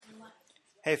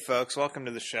Hey folks, welcome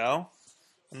to the show.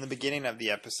 In the beginning of the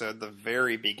episode, the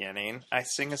very beginning, I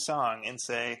sing a song and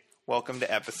say, welcome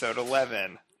to episode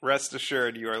 11. Rest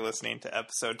assured you are listening to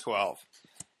episode 12.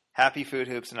 Happy food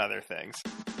hoops and other things.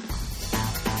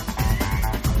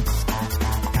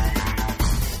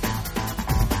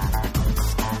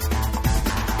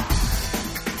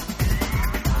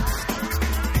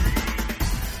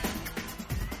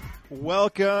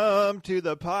 Welcome to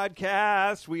the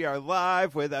podcast. We are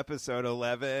live with episode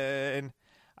 11.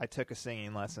 I took a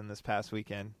singing lesson this past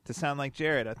weekend to sound like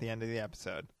Jared at the end of the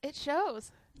episode. It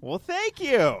shows. Well, thank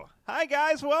you. Hi,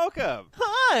 guys. Welcome.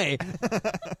 Hi.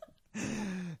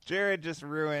 Jared just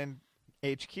ruined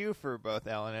HQ for both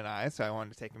Ellen and I, so I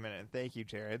wanted to take a minute and thank you,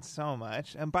 Jared, so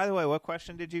much. And by the way, what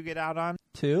question did you get out on?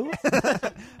 2?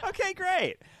 Okay,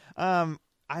 great. I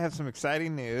have some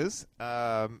exciting news.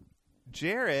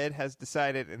 Jared has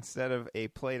decided instead of a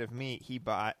plate of meat, he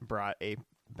brought a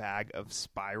bag of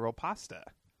spiral pasta.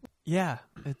 Yeah,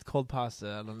 it's cold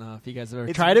pasta. I don't know if you guys have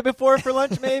ever tried it before for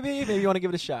lunch, maybe. Maybe you want to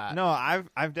give it a shot. No, I've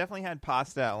definitely had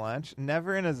pasta at lunch.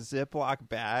 Never in a Ziploc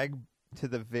bag to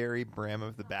the very brim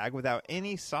of the bag without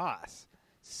any sauce.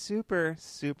 Super,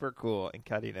 super cool and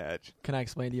cutting edge. Can I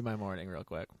explain to you my morning real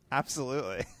quick?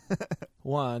 Absolutely.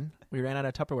 1, we ran out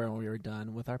of Tupperware when we were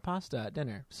done with our pasta at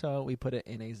dinner, so we put it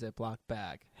in a Ziploc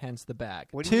bag, hence the bag.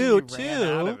 What do you mean you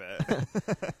ran out of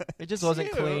it? It just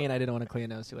wasn't clean. I didn't want to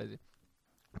clean it. I was too lazy.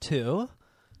 2,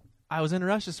 I was in a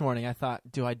rush this morning. I thought,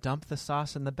 do I dump the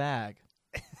sauce in the bag?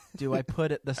 Do I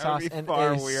put the sauce in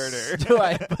weirder. Do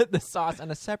I put the sauce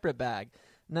in a separate bag?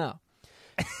 No.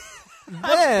 A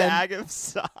bag of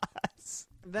sauce.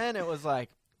 Then it was like,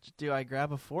 do I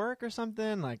grab a fork or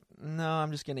something? Like, no,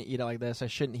 I'm just going to eat it like this. I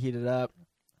shouldn't heat it up.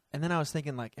 And then I was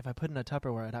thinking, like, if I put in a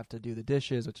Tupperware, I'd have to do the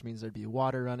dishes, which means there'd be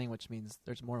water running, which means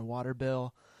there's more water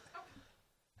bill.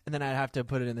 And then I'd have to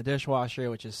put it in the dishwasher,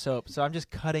 which is soap. So I'm just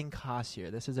cutting costs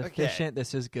here. This is efficient. Okay.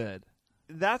 This is good.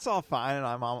 That's all fine, and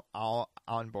I'm all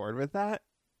on board with that.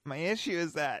 My issue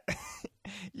is that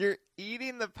you're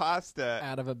eating the pasta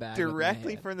out of a bag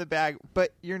directly from the bag,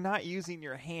 but you're not using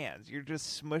your hands. You're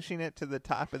just smushing it to the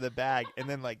top of the bag and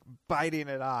then like biting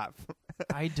it off.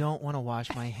 I don't want to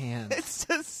wash my hands. It's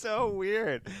just so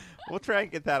weird. We'll try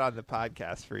and get that on the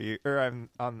podcast for you, or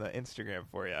on the Instagram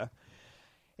for you.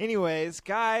 Anyways,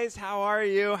 guys, how are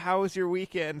you? How was your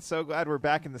weekend? So glad we're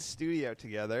back in the studio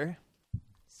together.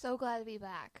 So glad to be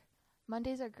back.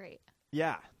 Mondays are great.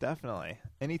 Yeah, definitely.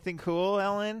 Anything cool,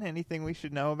 Ellen? Anything we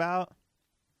should know about?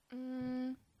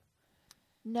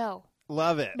 No.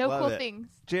 Love it. No Love cool it. things.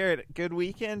 Jared, good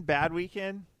weekend? Bad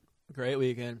weekend? Great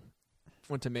weekend.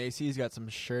 Went to Macy's, got some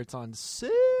shirts on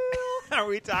sale. Are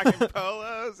we talking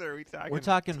polos or are we talking We're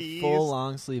talking tees? full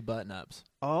long sleeve button-ups.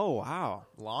 Oh, wow.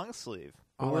 Long sleeve.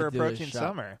 All We're I do is approaching shop.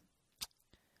 summer.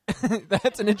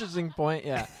 That's an interesting point,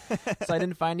 yeah. So I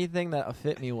didn't find anything that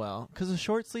fit me well. Because the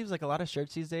short sleeves, like a lot of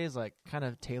shirts these days, like kind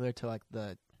of tailored to like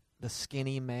the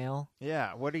skinny male.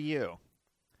 Yeah, what are you?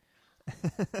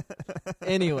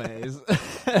 Anyways.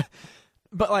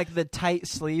 But like the tight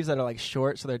sleeves that are like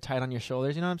short, so they're tight on your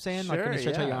shoulders, you know what I'm saying? Sure, like when you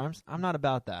stretch out your yeah. arms. I'm not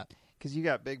about that. Because you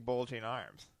got big bulging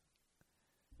arms.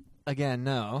 Again,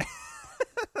 no.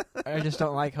 I just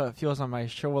don't like how it feels on my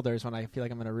shoulders when I feel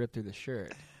like I'm going to rip through the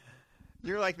shirt.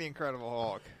 You're like the Incredible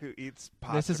Hulk who eats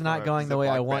pasta. This is not going the way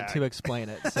I want to explain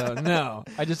it. So, no.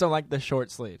 I just don't like the short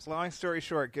sleeves. Long story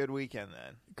short, good weekend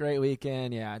then. Great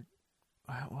weekend, yeah.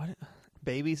 What?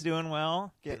 Baby's doing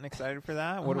well. Getting excited for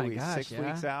that. What Oh are my we, gosh, 6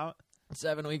 weeks out?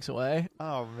 7 weeks away.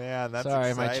 Oh, man, that's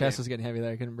Sorry, exciting. my chest was getting heavy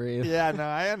there. I couldn't breathe. Yeah, no,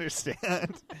 I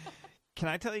understand. Can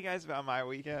I tell you guys about my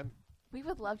weekend? We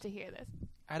would love to hear this.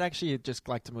 I'd actually just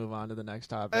like to move on to the next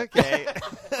topic. Okay.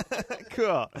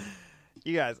 Cool.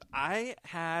 You guys, I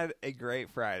had a great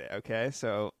Friday, okay?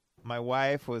 So my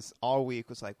wife was all week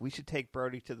was like, we should take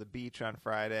Brody to the beach on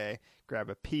Friday, grab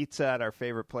a pizza at our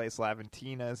favorite place,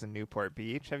 Laventina's in Newport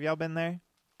Beach. Have y'all been there?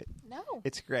 No.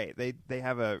 It's great. They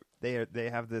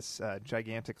have this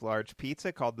gigantic large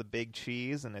pizza called the Big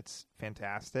Cheese, and it's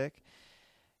fantastic.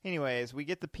 Anyways, we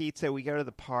get the pizza, we go to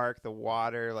the park, the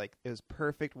water, like it was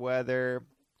perfect weather,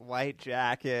 light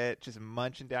jacket, just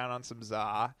munching down on some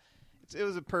za. It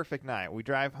was a perfect night. We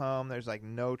drive home, there's like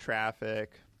no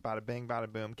traffic, bada bing, bada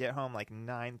boom, get home like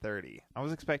 9:30. I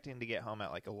was expecting to get home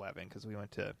at like 11 because we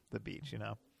went to the beach, you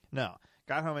know. No,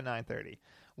 got home at 9:30.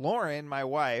 Lauren, my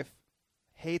wife,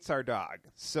 hates our dog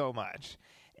so much,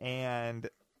 and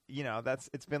you know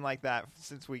it's been like that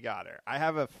since we got her. I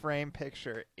have a frame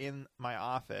picture in my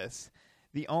office,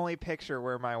 the only picture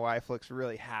where my wife looks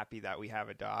really happy that we have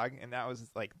a dog, and that was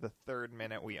like the 3rd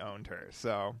minute we owned her,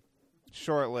 so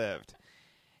short-lived.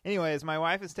 Anyways, my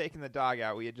wife is taking the dog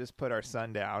out. We had just put our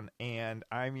son down, and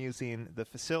I'm using the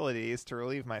facilities to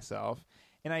relieve myself.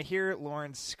 And I hear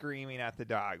Lauren screaming at the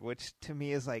dog, which to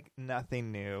me is like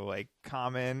nothing new, like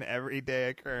common, everyday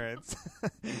occurrence.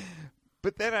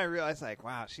 But then I realized, like,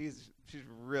 wow, she's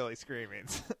really screaming.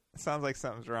 Sounds like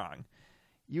something's wrong.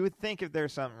 You would think if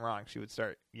there's something wrong, she would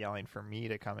start yelling for me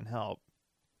to come and help.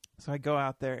 So I go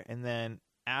out there, and then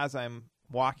as I'm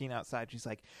walking outside, she's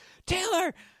like,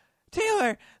 Taylor,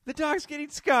 the dog's getting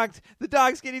skunked. The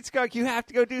dog's getting skunked. You have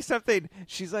to go do something.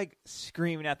 She's like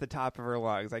screaming at the top of her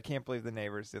lungs. I can't believe the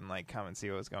neighbors didn't like come and see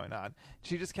what was going on.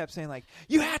 She just kept saying like,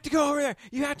 you have to go over there.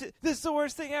 You have to. This is the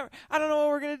worst thing ever. I don't know what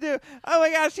we're going to do. Oh my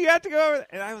gosh, you have to go over there.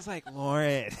 And I was like,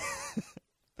 Lauren,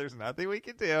 there's nothing we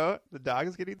can do. The dog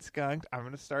is getting skunked. I'm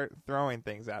going to start throwing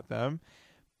things at them.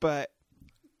 But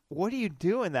what do you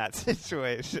do in that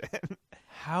situation?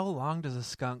 How long does a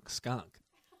skunk?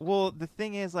 Well, the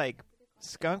thing is, like,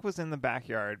 skunk was in the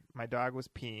backyard. My dog was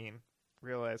peeing.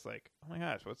 Realized, like, oh my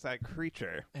gosh, what's that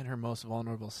creature? In her most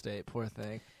vulnerable state, poor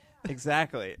thing.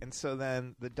 Exactly. And so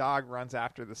then the dog runs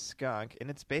after the skunk, and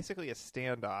it's basically a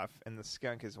standoff, and the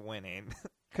skunk is winning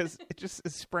because it just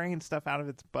is spraying stuff out of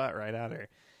its butt right at her.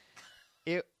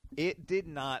 It did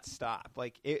not stop.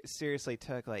 Like, it seriously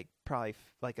took, like, probably,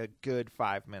 like, a good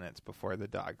 5 minutes before the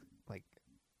dog, like,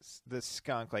 the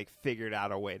skunk like figured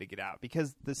out a way to get out,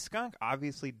 because the skunk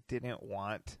obviously didn't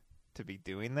want to be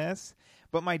doing this,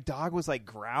 but my dog was like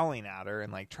growling at her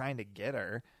and like trying to get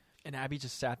her, and Abby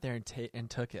just sat there and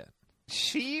took it.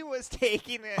 She was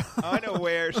taking it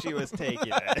unaware. She was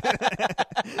taking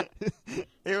it.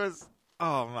 It was,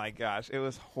 oh my gosh, it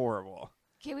was horrible.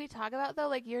 Can we talk about, though,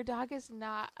 like, your dog is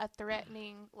not a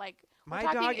threatening, like, my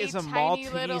dog is a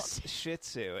Maltese little Shih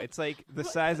Tzu. It's like the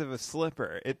size of a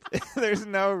slipper. There's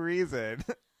no reason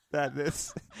that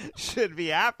this should be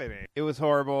happening. It was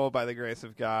horrible. By the grace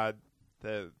of God,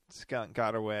 the skunk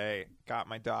got away, got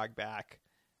my dog back.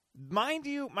 Mind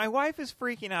you, my wife is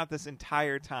freaking out this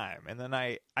entire time. And then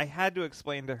I had to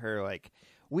explain to her, like,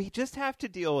 we just have to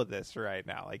deal with this right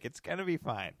now. Like, it's going to be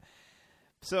fine.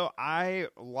 So I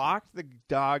locked the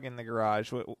dog in the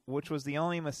garage, which was the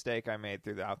only mistake I made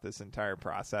throughout this entire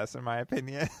process, in my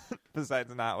opinion,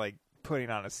 besides not, like, putting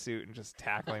on a suit and just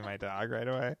tackling my dog right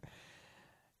away.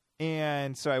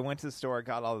 And so I went to the store,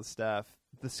 got all the stuff.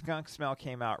 The skunk smell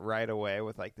came out right away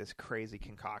with, like, this crazy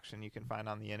concoction you can find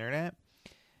on the internet.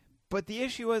 But the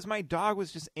issue was my dog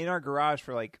was just in our garage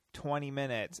for like 20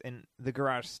 minutes, and the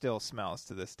garage still smells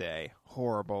to this day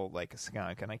horrible like a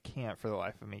skunk, and I can't for the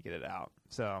life of me get it out.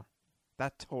 So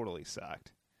that totally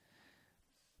sucked.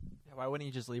 Yeah, why wouldn't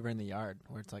you just leave her in the yard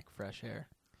where it's like fresh air?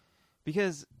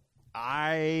 Because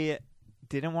I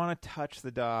didn't want to touch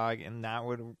the dog, and that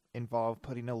would involve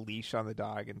putting a leash on the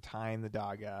dog and tying the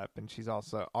dog up, and she's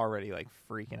also already like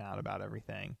freaking out about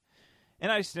everything. And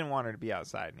I just didn't want her to be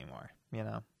outside anymore, you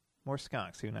know? More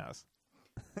skunks, who knows?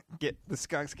 The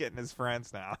skunk's getting his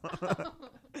friends now.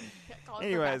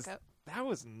 Anyways, that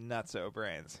was nutso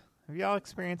brains. Have y'all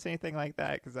experienced anything like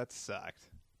that? Because that sucked.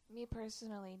 Me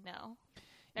personally, no.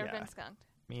 Never been skunked.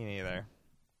 Me neither.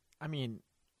 I mean,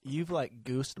 you've like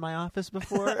goosed my office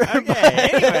before. Okay,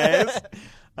 anyways.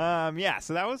 Yeah,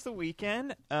 so that was the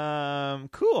weekend.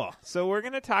 Cool. So we're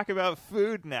going to talk about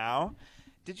food now.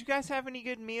 Did you guys have any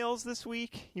good meals this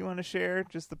week you want to share?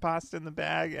 Just the pasta in the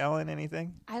bag? Ellen,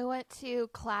 anything? I went to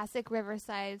classic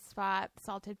Riverside spot,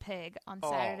 Salted Pig, on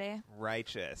Saturday.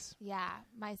 Righteous. Yeah.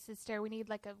 My sister, we need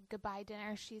like a goodbye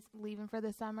dinner. She's leaving for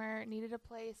the summer. Needed a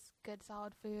place, good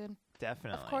solid food.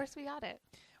 Definitely. Of course we got it.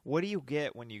 What do you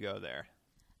get when you go there?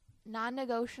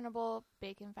 Non-negotiable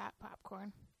bacon fat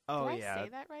popcorn. Oh, Did yeah. I say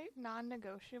that right?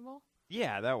 Non-negotiable?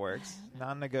 Yeah, that works.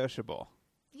 Non-negotiable.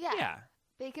 Yeah. Yeah.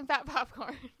 Bacon fat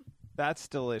popcorn. That's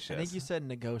delicious. I think you said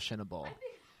negotiable.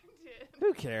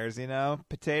 Who cares, you know?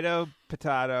 Potato,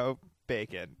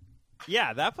 bacon.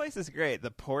 Yeah, that place is great.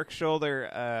 The pork shoulder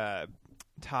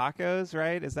tacos,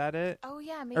 right? Is that it? Oh,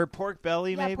 yeah. Maybe. Or pork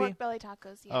belly, yeah, maybe? pork belly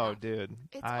tacos. Yeah. Oh, dude.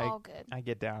 It's all good. I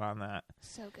get down on that.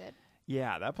 So good.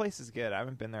 Yeah, that place is good. I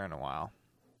haven't been there in a while.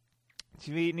 Did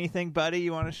you eat anything, buddy,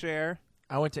 you want to share?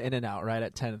 I went to In-N-Out right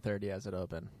at 10:30 as it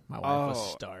opened. My wife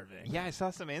was starving. Yeah, I saw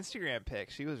some Instagram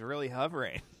pics. She was really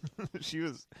hovering. She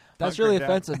was. That's really down.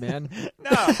 offensive, man. No,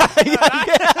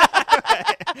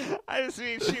 I just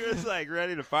mean she was like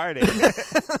ready to party.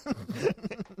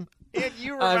 And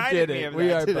you reminded me of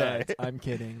that today. Buds. I'm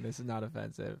kidding. This is not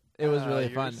offensive. It was really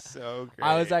fun. So great.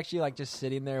 I was actually like just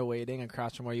sitting there waiting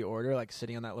across from where you order, like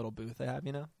sitting on that little booth they have,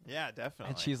 you know. Yeah, definitely.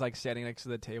 And she's like standing next to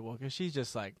the table because she's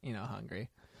just like hungry.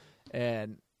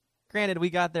 And Granted, we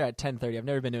got there at 10:30. I've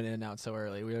never been to an In-N-Out so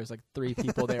early. There was like 3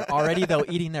 people there already, though,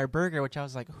 eating their burger, which I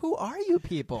was like, who are you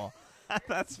people?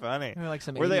 That's funny. They were like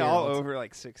some Were they all 80-year-olds. over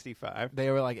like 65? They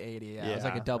were like 80, yeah. It was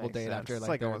like a double makes date sense. after It's like,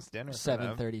 like their almost dinner for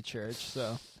them. 7:30 church,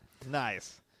 so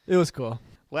Nice. it was cool.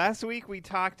 Last week we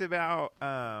talked about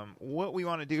what we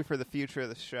want to do for the future of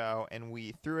the show, and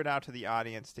we threw it out to the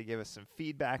audience to give us some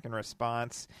feedback and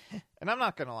response. And I'm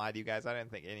not going to lie to you guys, I didn't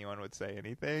think anyone would say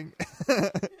anything.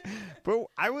 But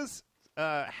I was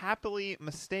happily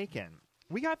mistaken.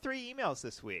 We got 3 emails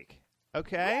this week.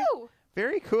 Okay? Woo!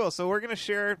 Very cool. So we're going to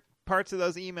share parts of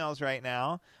those emails right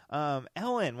now.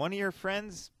 Ellen, one of your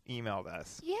friends emailed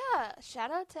us. Yeah, shout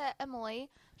out to Emily.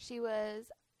 She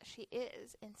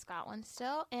is in Scotland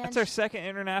still, and That's our second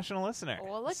international listener.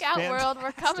 well, look It's out, world,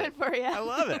 we're fantastic. coming for you. I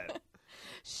love it.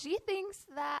 She thinks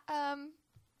that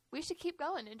we should keep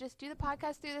going and just do the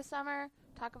podcast through the summer,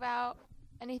 talk about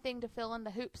anything to fill in the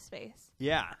hoop space.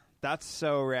 Yeah, that's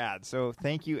so rad. So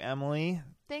thank you, Emily.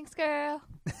 Thanks, girl.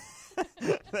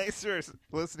 Thanks for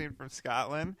listening from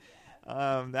Scotland.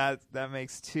 That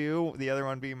makes 2. The other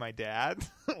one being my dad.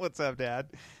 What's up,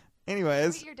 Dad?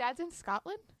 Anyways, Wait, your dad's in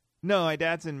Scotland? no, my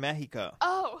dad's in Mexico,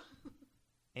 Oh,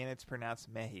 and it's pronounced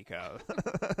Mexico.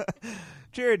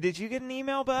 Jared, did you get an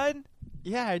email, bud?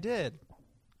 Yeah, I did.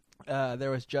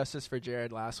 There was Justice for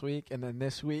Jared last week, and then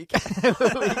this week,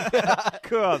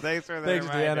 Cool. Thanks for the Thanks,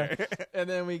 reminder. and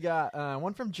then we got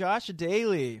one from Josh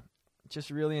Daly. Just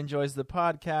really enjoys the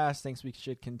podcast. Thinks we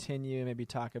should continue. Maybe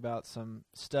talk about some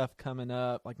stuff coming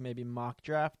up, like maybe mock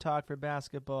draft talk for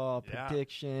basketball, Yeah.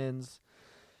 predictions,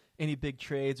 any big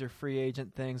trades or free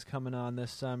agent things coming on this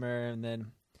summer, and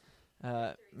then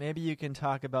maybe you can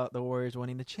talk about the Warriors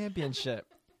winning the championship.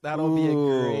 That'll be a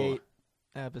Ooh. great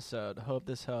episode. Hope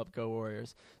this helped. Go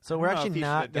Warriors. So I we're don't know if actually you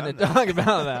not should have going to done talk that.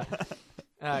 about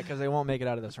that because they won't make it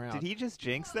out of this round. Did he just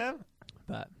jinx them?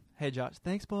 But hey, Josh.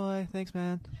 Thanks, boy. Thanks,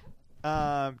 man.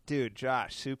 Dude,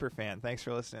 Josh, super fan. Thanks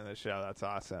for listening to the show. That's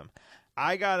awesome.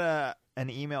 I got an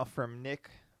email from Nick,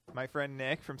 my friend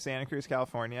Nick from Santa Cruz,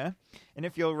 California. And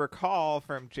if you'll recall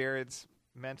from Jared's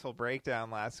mental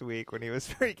breakdown last week when he was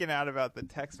freaking out about the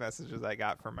text messages I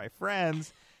got from my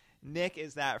friends, Nick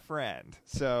is that friend.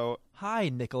 So Hi,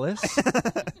 Nicholas.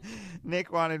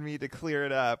 Nick wanted me to clear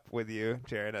it up with you,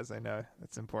 Jared, as I know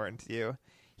that's important to you.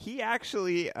 He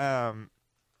actually,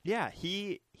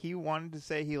 he wanted to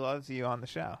say he loves you on the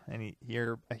show, and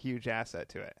you're a huge asset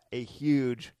to it. A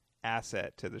huge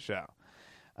asset to the show.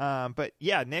 But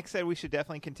yeah, Nick said we should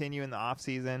definitely continue in the off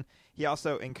season. He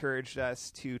also encouraged us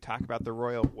to talk about the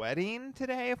royal wedding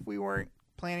today if we weren't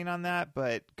planning on that.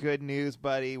 But good news,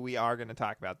 buddy, we are going to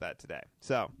talk about that today.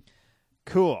 So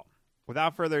cool.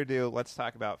 Without further ado, let's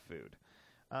talk about food.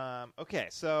 Okay,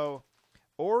 so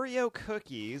Oreo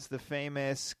cookies, the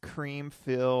famous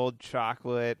cream-filled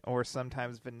chocolate or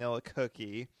sometimes vanilla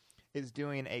cookie, is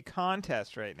doing a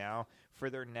contest right now for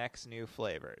their next new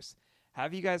flavors.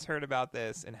 Have you guys heard about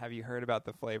this, and have you heard about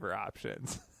the flavor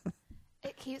options?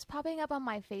 it keeps popping up on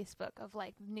my Facebook of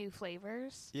like new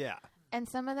flavors, Yeah, and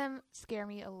some of them scare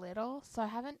me a little, so I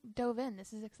haven't dove in.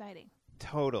 This is exciting.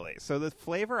 totally. So the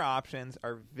flavor options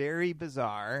are very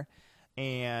bizarre,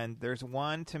 and there's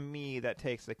one to me that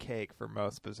takes the cake for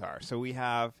most bizarre. So we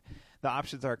have, the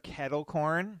options are kettle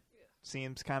corn.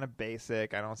 Seems kind of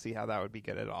basic. I don't see how that would be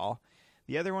good at all.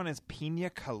 The other one is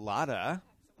pina colada,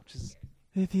 which is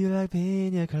If you like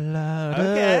pina colada.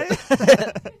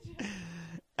 okay.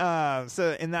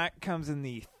 And that comes in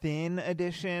the thin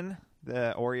edition,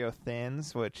 the Oreo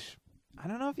thins, which I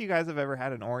don't know if you guys have ever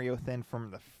had an Oreo thin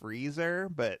from the freezer,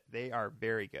 but they are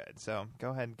very good. So go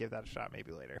ahead and give that a shot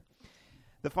maybe later.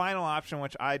 The final option,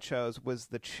 which I chose, was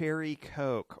the Cherry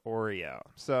Coke Oreo.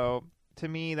 So to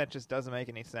me, that just doesn't make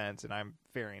any sense, and I'm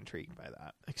very intrigued by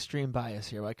that. Extreme bias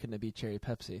here. Why couldn't it be Cherry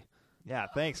Pepsi? Yeah,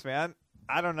 thanks, man.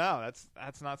 I don't know.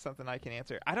 That's not something I can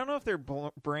answer. I don't know if they're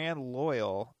brand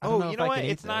loyal. I don't know You if know I what? can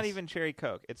eat It's not this. even Cherry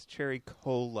Coke. It's Cherry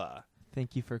Cola.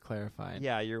 Thank you for clarifying.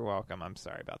 Yeah, you're welcome. I'm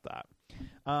sorry about that.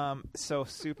 So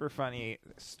super funny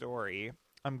story.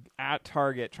 I'm at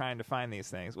Target trying to find these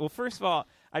things. Well, first of all,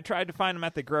 I tried to find them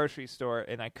at the grocery store,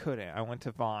 and I couldn't. I went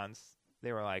to Vons.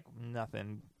 They were like,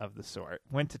 nothing of the sort.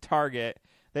 Went to Target.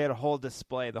 They had a whole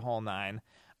display, the whole nine.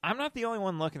 I'm not the only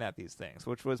one looking at these things,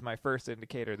 which was my first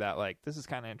indicator that, like, this is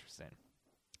kind of interesting.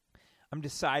 I'm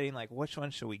deciding, like, which one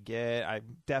should we get?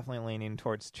 I'm definitely leaning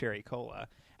towards Cherry Cola.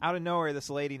 Out of nowhere, this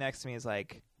lady next to me is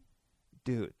like,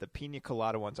 dude, the pina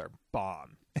colada ones are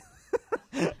bomb.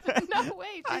 No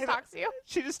way. I She know. talks to you.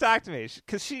 She just talked to me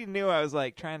because she knew I was,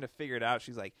 like, trying to figure it out.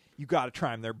 She's like, you got to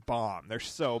try them. They're bomb. They're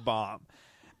so bomb.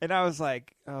 And I was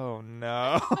like, oh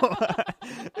no.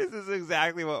 This is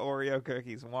exactly what Oreo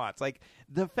cookies wants. Like,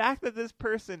 the fact that this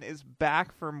person is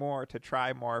back for more to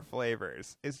try more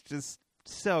flavors is just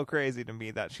so crazy to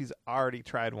me that she's already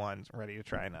tried one, ready to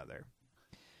try another.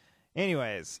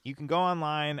 Anyways, you can go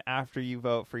online after you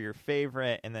vote for your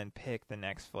favorite and then pick the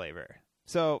next flavor.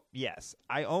 So, yes,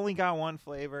 I only got one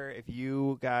flavor. If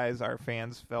you guys, our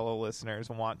fans, fellow listeners,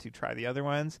 want to try the other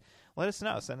ones, let us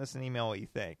know. Send us an email what you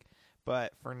think.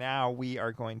 But for now, we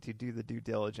are going to do the due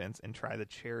diligence and try the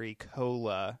cherry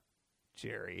cola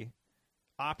Jerry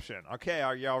option. Okay,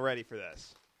 are y'all ready for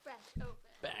this? Fresh open.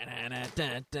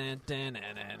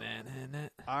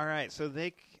 All right, so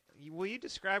will you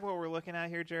describe what we're looking at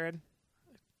here, Jared?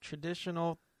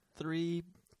 Traditional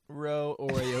 3-row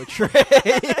Oreo tray.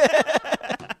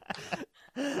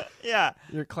 Yeah.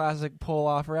 Your classic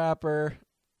pull-off wrapper.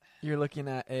 You're looking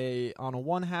at on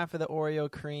one half of the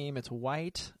Oreo cream, it's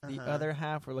white. The other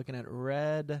half, we're looking at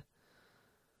red.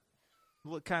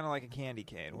 Look kind of like a candy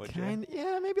cane, would you?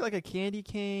 Yeah, maybe like a candy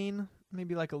cane.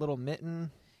 Maybe like a little mitten.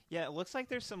 Yeah, it looks like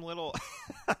there's some little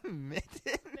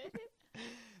mitten.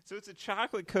 So it's a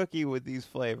chocolate cookie with these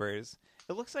flavors.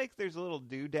 It looks like there's little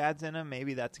doodads in them.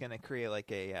 Maybe that's going to create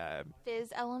like a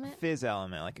fizz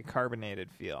element, like a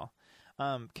carbonated feel.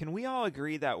 Can we all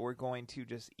agree that we're going to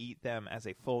just eat them as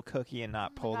a full cookie and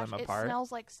not pull them apart? It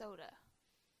smells like soda.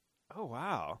 Oh,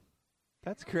 wow.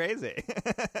 That's crazy.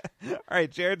 All right,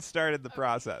 Jared started the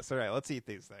process. All right, let's eat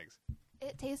these things.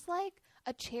 It tastes like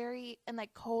a cherry and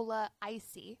like cola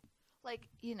icy. Like,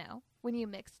 when you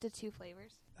mix the two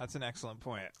flavors. That's an excellent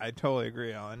point. I totally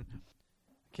agree, Ellen.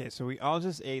 Okay, so we all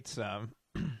just ate some.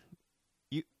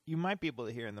 You might be able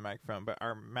to hear in the microphone, but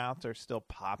our mouths are still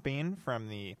popping from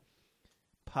the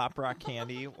Pop Rock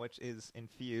candy, which is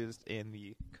infused in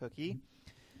the cookie.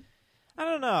 I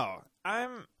don't know.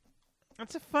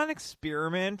 It's a fun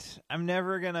experiment. I'm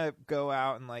never going to go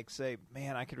out and say,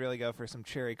 man, I could really go for some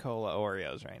cherry cola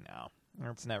Oreos right now.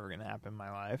 It's never going to happen in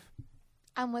my life.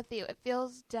 I'm with you. It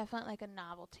feels definitely like a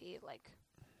novelty. Like,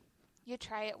 you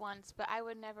try it once, but I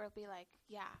would never be like,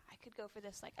 yeah, I could go for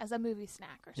this as a movie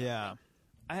snack or something. Yeah.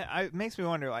 It makes me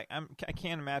wonder, I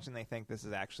can't imagine they think this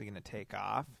is actually going to take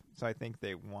off. So I think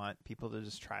they want people to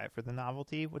just try it for the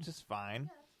novelty, which is fine.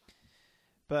 Yeah.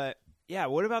 But, yeah,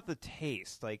 what about the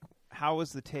taste? How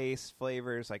was the taste,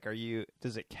 flavors?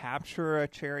 Does it capture a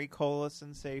cherry cola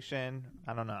sensation?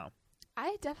 I don't know.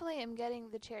 I definitely am getting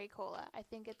the cherry cola. I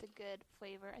think it's a good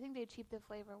flavor. I think they achieved the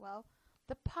flavor well.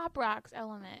 The Pop Rocks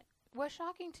element was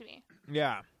shocking to me.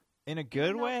 Yeah. In a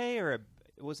good way, or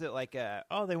was it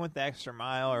they went the extra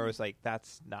mile, or was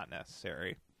that's not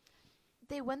necessary?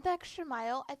 They went the extra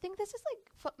mile. I think this is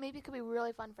maybe it could be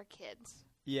really fun for kids.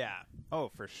 Yeah. Oh,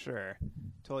 for sure.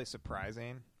 Totally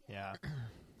surprising. Yeah.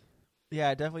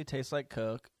 Yeah, it definitely tastes like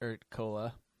Coke or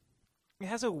cola. It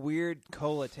has a weird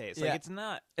cola taste. Yeah. It's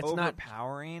not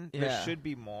overpowering. Yeah. There should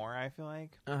be more, I feel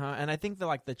like. And I think the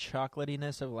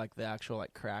chocolatiness of the actual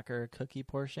cracker cookie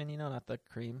portion, not the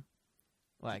cream.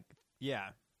 Yeah.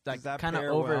 Does that kind of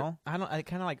pair over well? I don't it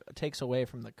kind of takes away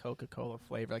from the Coca-Cola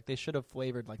flavor. They should have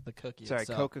flavored the cookie Sorry,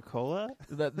 itself. Coca-Cola?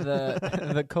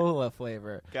 The cola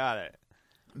flavor. Got it.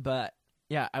 But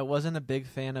yeah, I wasn't a big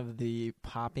fan of the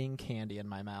popping candy in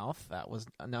my mouth. That was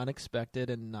unexpected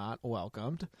and not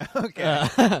welcomed. Okay.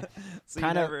 So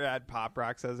you never had Pop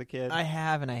Rocks as a kid? I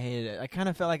have, and I hated it. I kind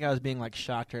of felt like I was being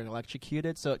shocked or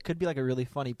electrocuted, so it could be a really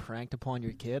funny prank to pull on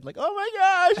your kid. Oh my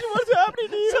gosh, what's happening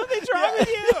to you? Something's wrong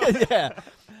with you. Yeah.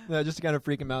 No, just to kind of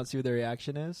freak him out and see what their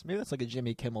reaction is. Maybe that's a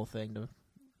Jimmy Kimmel thing to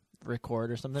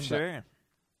record or something. Sure.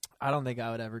 But I don't think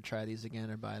I would ever try these again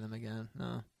or buy them again.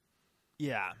 No.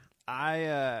 Yeah.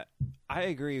 I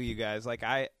agree with you guys.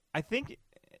 I think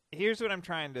here's what I'm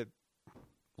trying to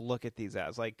look at these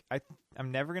as.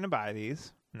 I'm never going to buy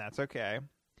these, and that's okay.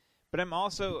 But I'm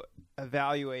also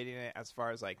evaluating it as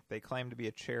far as they claim to be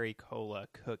a cherry cola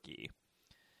cookie.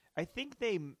 I think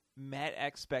they met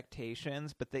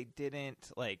expectations, but they didn't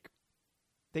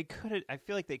they could. I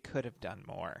feel like they could have done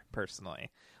more. Personally,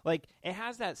 it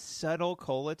has that subtle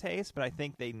cola taste, but I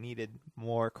think they needed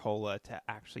more cola to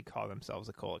actually call themselves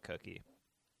a cola cookie,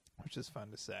 which is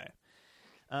fun to say.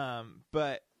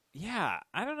 But yeah,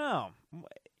 I don't know.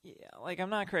 Yeah, I'm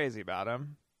not crazy about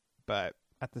them, but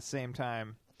at the same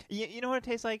time, you know what it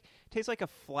tastes like? It tastes like a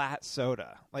flat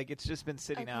soda. It's just been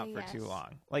sitting out for too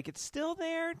long. It's still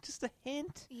there, just a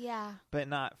hint. Yeah, but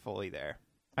not fully there.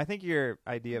 I think your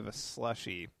idea of a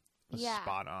slushie was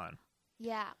spot on.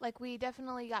 Yeah, we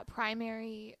definitely got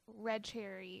primary red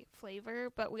cherry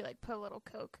flavor, but we put a little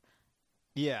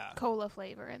cola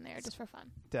flavor in there just for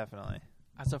fun. Definitely.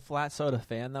 As a flat soda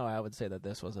fan, though, I would say that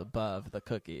this was above the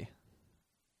cookie.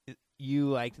 you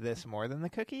liked this more than the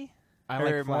cookie? I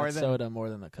Or like more flat than- soda more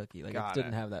than the cookie. Like, Got it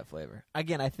didn't it. have that flavor.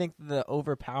 Again, I think the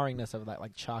overpoweringness of that,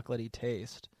 like, chocolatey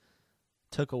taste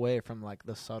took away from, like,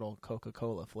 the subtle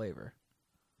Coca-Cola flavor.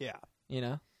 Yeah. You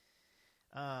know?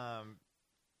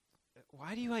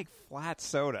 Why do you like flat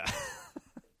soda?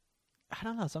 I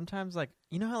don't know. Sometimes, like,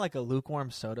 you know how, like, a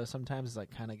lukewarm soda sometimes is,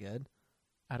 like, kind of good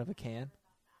out of a can?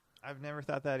 I've never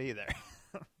thought that either.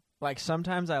 Like,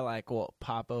 sometimes I, like, will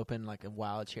pop open, like, a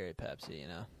wild cherry Pepsi, you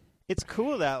know? It's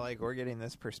cool that like we're getting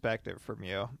this perspective from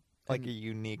you, like And- a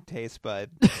unique taste bud.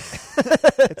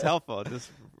 It's helpful.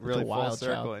 Just really full wild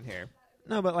circle child. in here.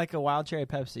 No, but like a wild cherry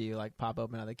Pepsi, you like pop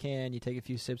open out of the can, you take a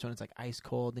few sips when it's like ice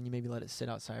cold, then you maybe let it sit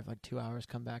outside for like 2 hours,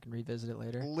 come back and revisit it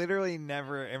later. Literally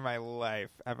never in my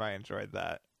life have I enjoyed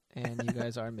that. And you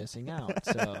guys are missing out.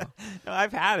 So No,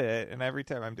 I've had it, and every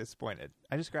time I'm disappointed.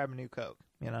 I just grab a new Coke,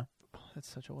 you know. that's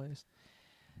such a waste.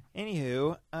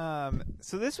 Anywho,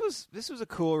 so this was a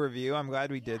cool review. I'm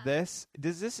glad we did this.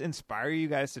 Does this inspire you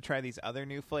guys to try these other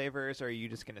new flavors, or are you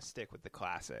just gonna stick with the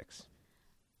classics?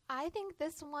 I think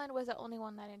this one was the only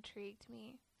one that intrigued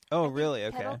me. Oh, I think really?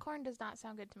 Okay. Kettle corn does not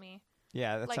sound good to me.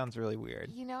 Yeah, that like, sounds really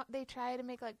weird. You know, they try to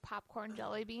make like popcorn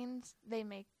jelly beans. They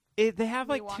They have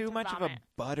We like want too to much of a vomit.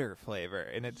 butter flavor,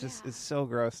 and it just Yeah. is so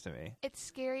gross to me. it's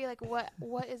scary. Like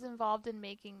what is involved in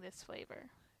making this flavor?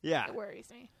 Yeah. It worries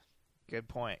me. Good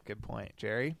point. Good point,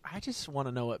 Jerry. I just want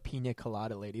to know what Pina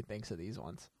Colada lady thinks of these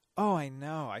ones. Oh, I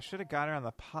know. I should have got her on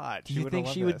the pod. Do you would've think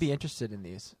loved she would this. be interested in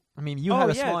these? I mean, you Oh, had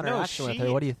a yeah, small no, interaction with she-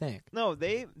 her. What do you think? No,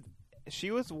 she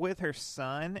was with her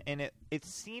son, and it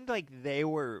seemed like they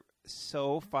were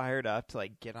so fired up to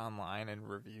like get online and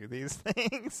review these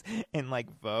things and like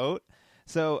vote.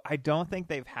 So I don't think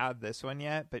they've had this one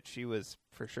yet, but she was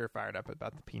for sure fired up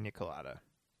about the pina colada.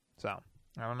 So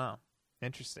I don't know.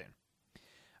 Interesting.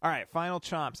 All right, final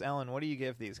chomps. Ellen, what do you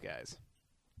give these guys?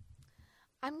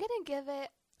 I'm gonna give it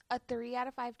a 3 out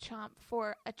of 5 chomp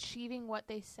for achieving what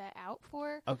they set out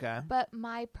for. Okay. But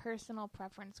my personal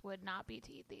preference would not be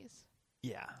to eat these.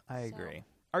 Yeah, I So- agree.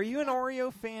 Are you an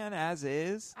Oreo fan as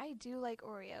is? I do like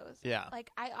Oreos. Yeah. Like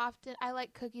I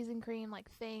like cookies and cream, like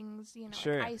things, you know,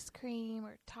 Sure. like ice cream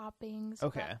or toppings.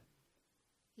 Okay. but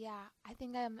yeah, I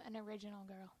think I'm an original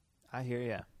girl. I hear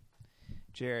ya.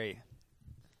 Jerry,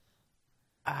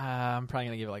 I'm probably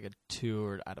going to give it like a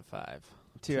 2 out of 5.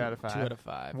 2 out of 5. 2 out of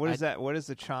 5. What is that? What does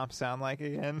the chomp sound like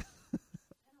again?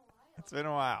 It's been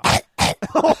a while.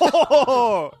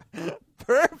 Oh,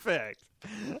 perfect.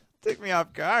 Took me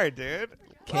off guard, dude.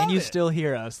 Can Love you it. still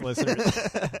hear us, listeners?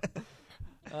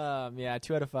 Yeah,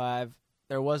 2 out of 5.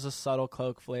 There was a subtle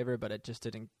Coke flavor, but it just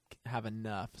didn't have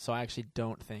enough. So I actually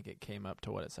don't think it came up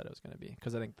to what it said it was going to be,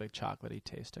 because I think the chocolatey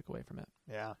taste took away from it.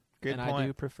 Yeah, good and point. I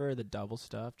do prefer the double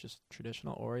stuff, just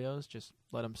traditional Oreos. Just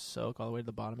let them soak all the way to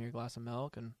the bottom of your glass of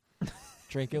milk and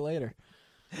drink it later.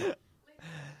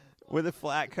 With a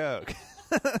flat Coke.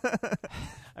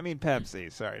 I mean Pepsi.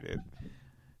 Sorry, dude.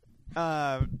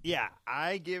 Yeah,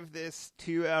 I give this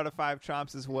 2 out of 5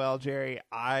 chomps as well, Jerry.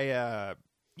 I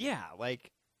like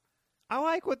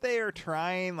what they are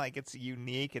trying. Like, it's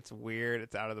unique, it's weird,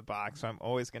 it's out of the box, so I'm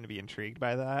always going to be intrigued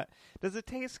by that. Does it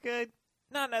taste good?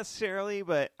 Not necessarily,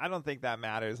 but I don't think that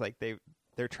matters. Like,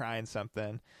 they're trying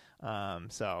something.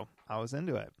 So I was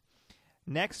into it.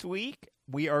 Next week,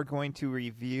 we are going to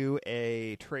review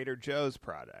a Trader Joe's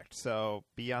product, so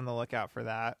be on the lookout for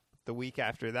that. The week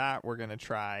after that, we're going to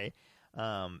try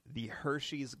the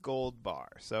Hershey's Gold Bar.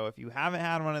 So if you haven't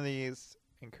had one of these,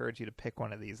 I encourage you to pick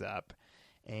one of these up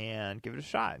and give it a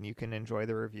shot, and you can enjoy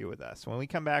the review with us. When we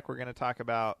come back, we're going to talk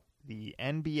about the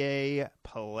NBA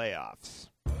playoffs.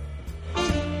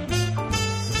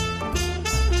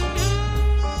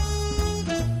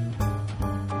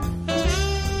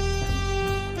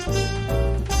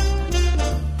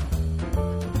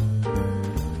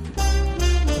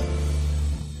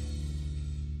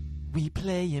 We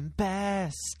playing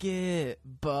basketball.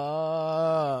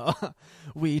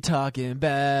 We talking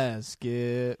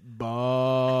basketball.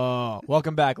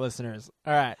 Welcome back, listeners.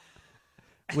 All right.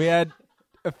 We had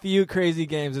a few crazy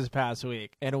games this past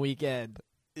week and a weekend.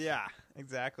 Yeah,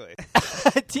 exactly.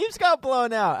 Teams got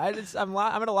blown out. I'm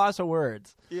at a loss of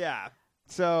words. Yeah.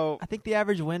 So I think the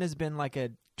average win has been like a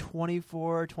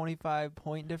 24, 25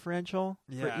 point differential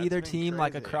Yeah, for it's either been team,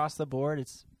 like crazy. across the board.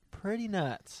 It's pretty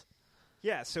nuts.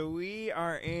 Yeah, so we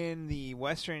are in the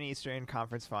Western Eastern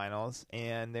Conference Finals,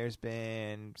 and there's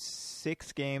been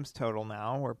 6 games total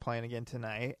now. We're playing again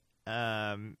tonight.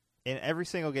 And every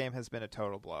single game has been a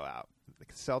total blowout. The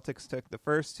Celtics took the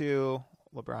first 2.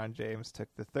 LeBron James took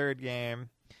the third game.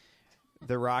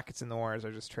 The Rockets and the Warriors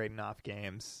are just trading off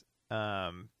games.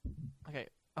 Okay,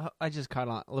 I just caught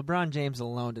on. LeBron James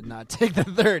alone did not take the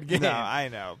third game. No, I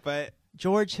know, but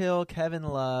George Hill, Kevin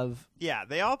Love, yeah,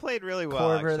 they all played really well.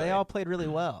 Korver, actually. they all played really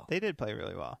well. They did play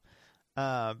really well.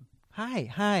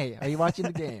 Hi. Are you watching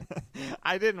the game?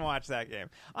 I didn't watch that game.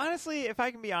 Honestly, if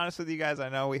I can be honest with you guys, I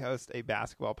know we host a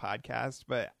basketball podcast,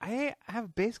 but I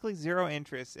have basically zero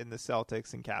interest in the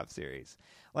Celtics and Cavs series.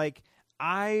 Like,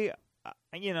 like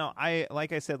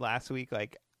I said last week,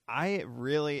 like, I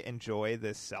really enjoy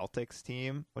this Celtics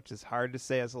team, which is hard to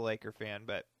say as a Laker fan,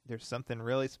 but there's something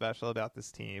really special about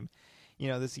this team.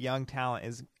 This young talent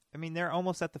is, they're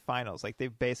almost at the finals. Like,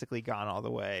 they've basically gone all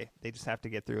the way. They just have to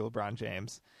get through LeBron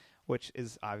James, which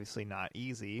is obviously not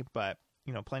easy, but,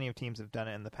 plenty of teams have done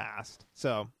it in the past.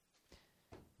 So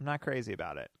I'm not crazy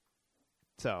about it.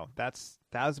 So that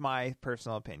was my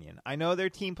personal opinion. I know their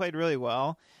team played really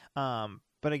well,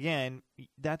 but again,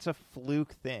 that's a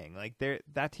fluke thing. Like,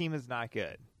 that team is not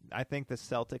good. I think the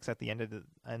Celtics at the end of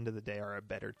the day are a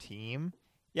better team.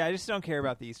 Yeah, I just don't care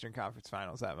about the Eastern Conference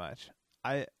Finals that much.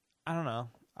 I don't know.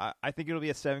 I think it'll be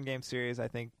a 7-game series. I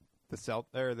think the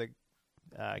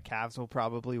Cavs will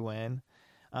probably win.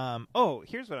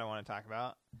 Here's what I want to talk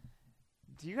about.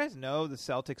 Do you guys know the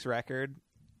Celtics record,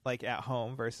 like, at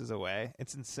home versus away?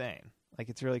 It's insane. Like,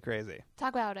 it's really crazy.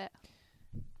 Talk about it.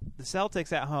 The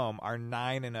Celtics at home are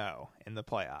 9-0 in the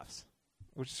playoffs,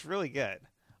 which is really good.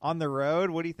 On the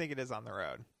road, what do you think it is on the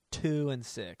road?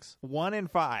 2-6. 1-5,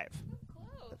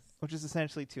 Close. which is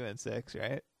essentially 2-6,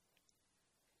 right?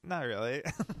 Not really.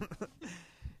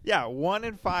 Yeah,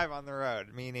 1-5 on the road,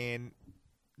 meaning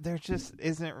there just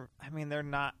isn't. They're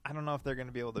not. I don't know if they're going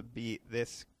to be able to beat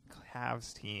this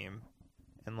Cavs team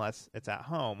unless it's at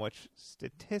home, which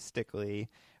statistically,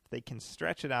 if they can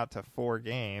stretch it out to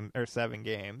 7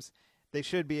 games, they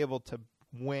should be able to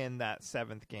win that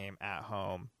 7th game at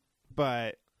home.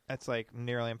 But that's like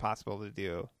nearly impossible to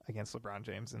do against LeBron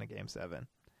James in a Game 7.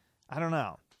 I don't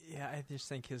know. Yeah, I just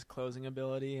think his closing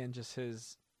ability and just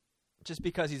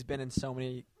because he's been in so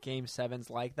many Game 7s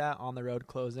like that on the road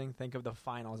closing, think of the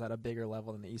finals at a bigger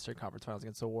level than the Eastern Conference Finals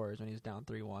against the Warriors when he's down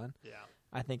 3-1. Yeah.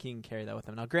 I think he can carry that with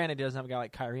him. Now, granted, he doesn't have a guy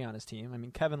like Kyrie on his team.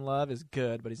 Kevin Love is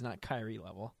good, but he's not Kyrie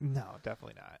level. No,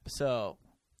 definitely not. So,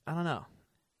 I don't know.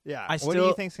 Yeah. What do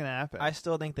you think's going to happen? I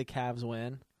still think the Cavs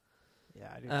win. Yeah,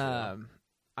 I do too.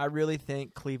 I really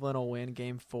think Cleveland will win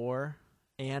Game 4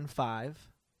 and 5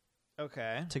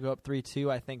 Okay. to go up 3-2.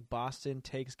 I think Boston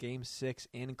takes Game 6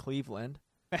 in Cleveland.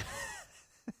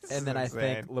 And then I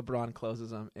think LeBron closes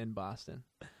them in Boston.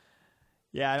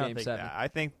 Yeah, I don't Game think 7. that. I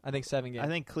think 7 games.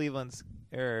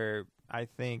 I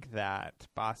think that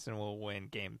Boston will win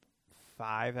Game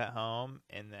 5 at home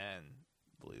and then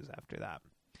lose after that.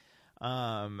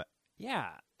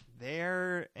 Yeah, it's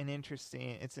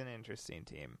an interesting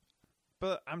team.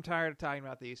 But I'm tired of talking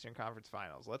about the Eastern Conference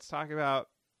Finals. Let's talk about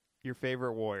your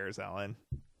favorite Warriors, Ellen.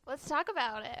 Let's talk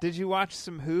about it. Did you watch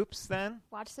some hoops then?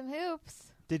 Watch some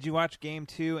hoops. Did you watch Game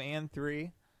 2 and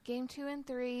 3? Game 2 and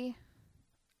 3.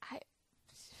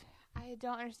 I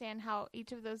don't understand how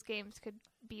each of those games could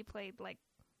be played like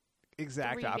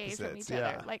Exact 3 opposites. days from each yeah.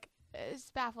 other. Like,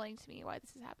 it's baffling to me why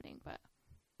this is happening, but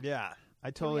Yeah,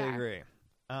 I totally are. agree.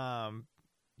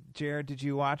 Jared, did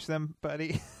you watch them,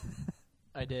 buddy?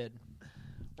 I did.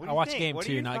 What do I you watched think? Game What are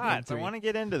 2, your not Game thoughts? 3. I want to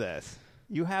get into this.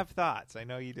 You have thoughts. I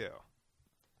know you do.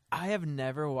 I have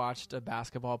never watched a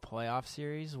basketball playoff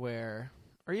series or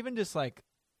even just like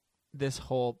this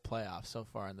whole playoff so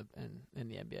far in the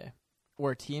NBA,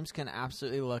 where teams can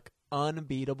absolutely look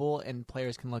unbeatable and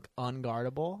players can look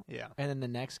unguardable. Yeah. And then the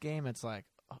next game, it's like,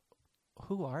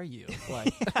 who are you?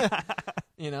 Like,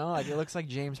 like it looks like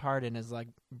James Harden is like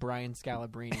Brian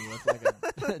Scalabrine with like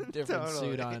a different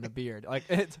suit on and a beard. Like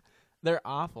they're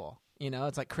awful.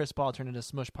 It's like Chris Paul turned into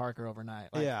Smush Parker overnight.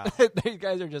 Like, Yeah. these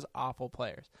guys are just awful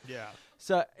players. Yeah.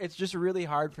 So it's just really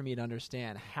hard for me to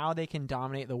understand how they can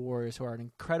dominate the Warriors, who are an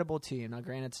incredible team. Now,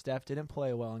 granted, Steph didn't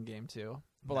play well in Game 2,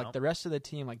 but like the rest of the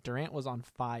team, like Durant was on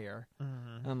fire,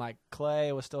 and like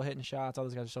Clay was still hitting shots. All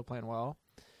those guys are still playing well.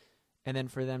 And then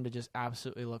for them to just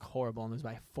absolutely look horrible and lose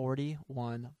by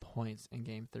 41 points in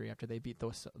Game 3 after they beat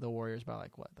the Warriors by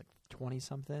like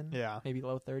 20-something? Yeah. Maybe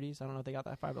low 30s. I don't know if they got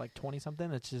that far, but like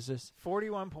 20-something. It's just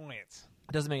 41 points.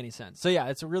 It doesn't make any sense. So yeah,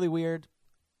 it's really weird.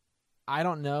 I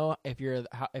don't know if you're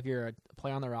a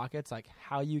player on the Rockets, like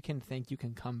how you can think you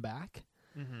can come back,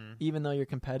 even though you're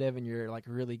competitive and you're like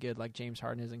really good, like James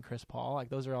Harden is and Chris Paul. Like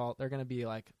they're going to be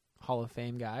like Hall of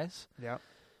Fame guys. Yeah.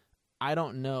 I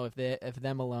don't know if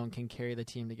them alone can carry the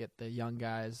team to get the young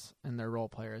guys and their role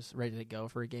players ready to go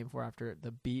for a Game 4 after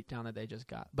the beat down that they just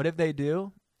got. But if they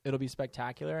do, it'll be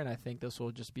spectacular, and I think this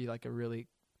will just be like a really,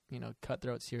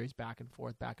 cutthroat series back and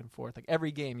forth. Like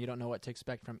every game, you don't know what to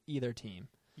expect from either team.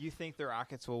 You think the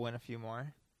Rockets will win a few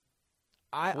more?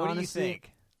 What honestly, do you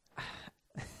think?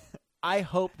 I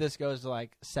hope this goes to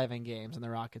like 7 games and the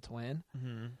Rockets win.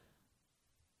 Mm-hmm.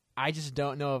 I just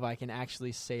don't know if I can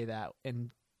actually say that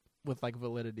with like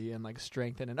validity and like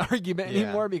strength in an argument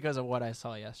anymore because of what I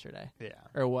saw yesterday. Yeah.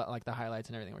 Or what like the highlights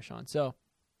and everything were showing. So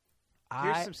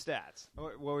here's some stats.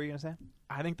 What were you going to say?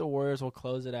 I think the Warriors will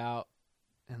close it out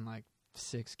in like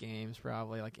 6 games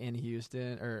probably, like in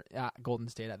Houston or Golden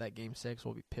State at that game 6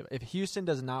 will be if Houston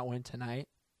does not win tonight.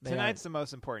 Tonight's the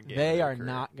most important game. They are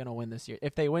not going to win this year.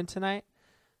 If they win tonight,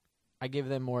 I give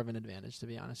them more of an advantage, to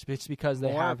be honest. It's because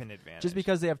they have an advantage. Just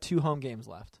because they have 2 home games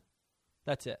left.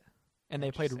 That's it. And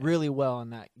they played really well in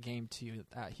that game 2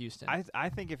 at Houston. I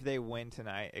think if they win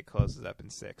tonight, it closes up in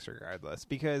 6 regardless.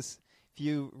 Because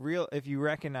if you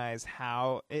recognize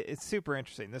how it's super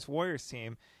interesting. This Warriors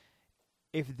team,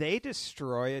 if they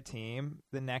destroy a team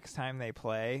the next time they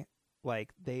play,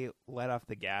 like they let off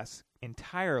the gas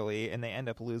entirely and they end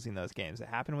up losing those games. It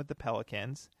happened with the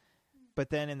Pelicans.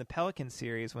 But then in the Pelican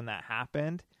series, when that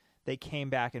happened, they came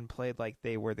back and played like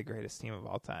they were the greatest team of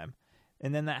all time.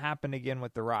 And then that happened again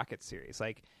with the Rockets series.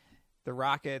 Like the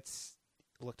Rockets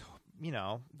looked,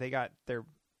 they got their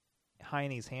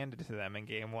heinies handed to them in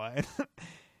game 1.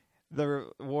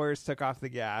 The Warriors took off the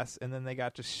gas, and then they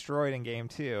got destroyed in game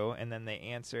 2, and then they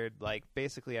answered, like,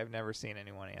 basically I've never seen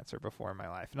anyone answer before in my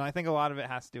life. And I think a lot of it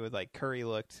has to do with, like, Curry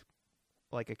looked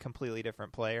like a completely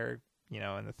different player,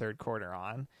 in the third quarter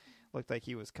on. Looked like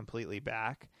he was completely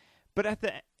back. But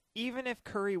even if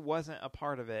Curry wasn't a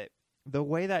part of it, the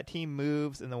way that team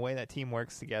moves and the way that team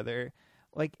works together,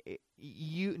 like,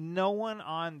 no one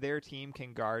on their team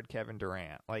can guard Kevin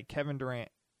Durant. Like, Kevin Durant,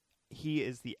 he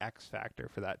is the X factor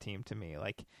for that team to me.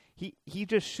 Like he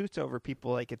just shoots over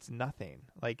people like it's nothing.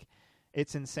 Like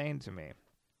it's insane to me.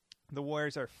 The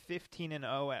Warriors are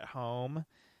 15-0 at home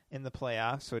in the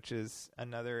playoffs, which is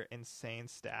another insane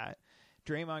stat.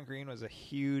 Draymond Green was a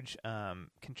huge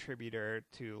contributor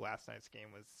to last night's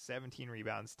game with 17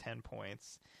 rebounds, 10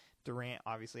 points. Durant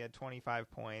obviously had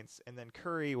 25 points, and then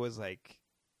Curry was like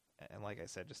I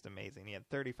said, just amazing. He had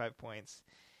 35 points.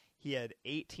 He had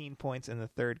 18 points in the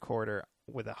third quarter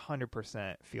with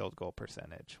 100% field goal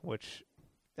percentage, which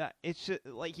it's just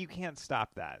like you can't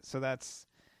stop that. So that's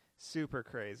super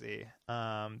crazy.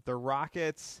 The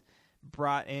Rockets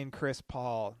brought in Chris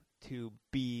Paul to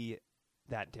be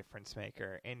that difference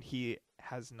maker, and he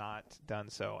has not done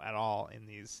so at all in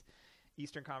these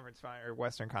Eastern Conference or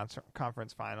Western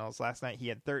Conference Finals. Last night he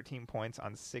had 13 points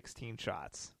on 16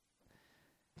 shots.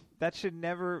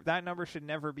 That number should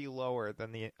never be lower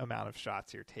than the amount of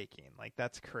shots you're taking. Like,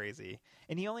 that's crazy.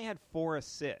 And he only had 4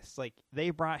 assists. Like,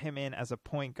 they brought him in as a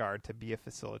point guard to be a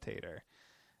facilitator.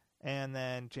 And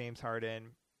then James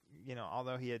Harden,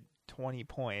 although he had 20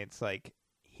 points, like,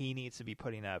 he needs to be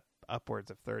putting up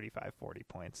upwards of 35, 40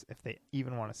 points if they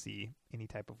even want to see any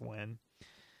type of win.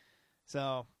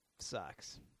 So,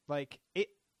 sucks. Like,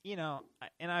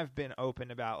 and I've been open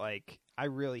about, like, I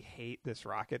really hate this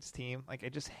Rockets team. Like, I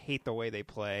just hate the way they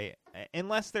play.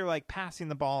 Unless they're, like, passing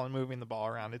the ball and moving the ball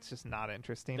around, it's just not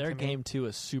interesting to me. Their game 2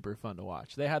 is super fun to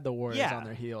watch. They had the Warriors on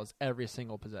their heels every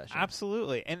single possession.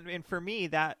 Absolutely. And for me,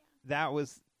 that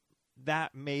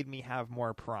made me have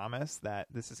more promise that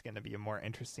this is going to be a more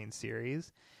interesting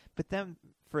series. But then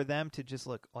for them to just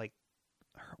look like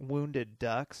wounded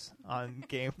ducks on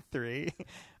game 3,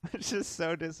 which is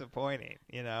so disappointing,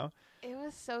 It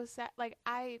was so sad. Like,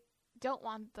 I don't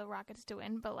want the Rockets to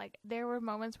win, but like there were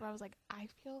moments where I was like, I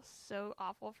feel so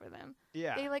awful for them.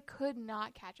 Yeah. They like could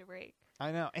not catch a break.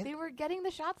 I know. And they were getting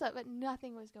the shots up, but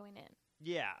nothing was going in.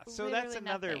 Yeah. So Literally that's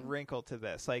another nothing. wrinkle to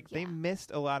this. Like they missed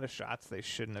a lot of shots they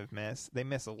shouldn't have missed. They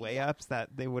missed layups that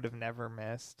they would have never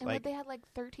missed. And like they had like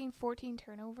 13, 14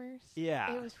 turnovers.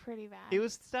 Yeah. It was pretty bad. It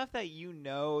was stuff that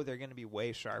they're going to be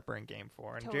way sharper in game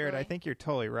 4. And Totally. Jared, I think you're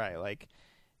totally right. Like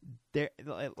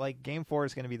game 4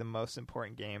 is going to be the most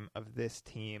important game of this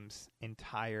team's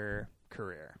entire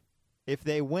career. If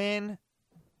they win,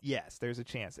 yes, there's a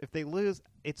chance. If they lose,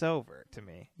 it's over to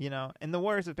me, And the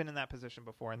Warriors have been in that position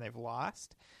before and they've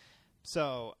lost.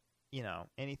 So,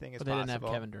 anything is but they possible. didn't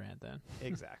have Kevin Durant then.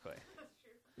 Exactly.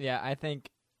 Yeah, I think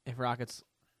if Rockets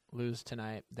lose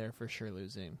tonight, they're for sure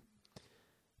losing.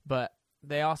 But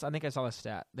they also, I think I saw the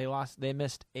stat. They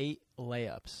missed 8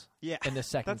 layups in the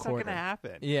second that's quarter. That's not going to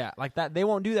happen. Yeah, like that. They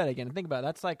won't do that again. Think about it.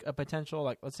 That's like a potential,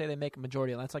 like, let's say they make a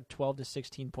majority, and that's like 12 to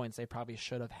 16 points they probably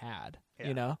should have had,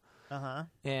 Uh-huh.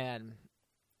 And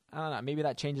I don't know. Maybe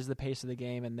that changes the pace of the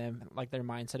game, and then like their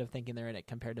mindset of thinking they're in it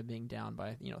compared to being down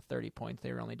by 30 points.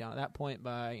 They were only down at that point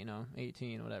by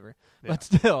 18, whatever. Yeah. But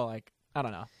still, like I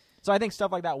don't know. So I think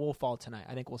stuff like that will fall tonight.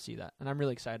 I think we'll see that, and I'm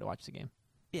really excited to watch the game.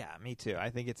 Yeah, me too. I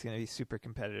think it's going to be super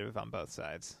competitive on both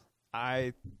sides.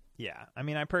 I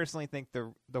mean, I personally think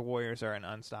the Warriors are an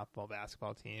unstoppable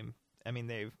basketball team. I mean,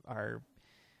 they are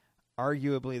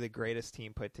arguably the greatest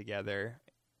team put together.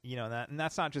 And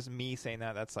that's not just me saying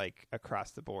that. That's like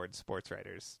across the board sports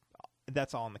writers.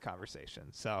 That's all in the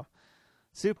conversation. So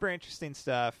super interesting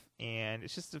stuff, and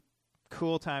it's just a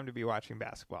cool time to be watching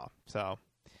basketball. So,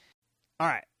 all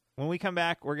right. When we come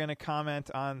back, we're going to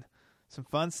comment on some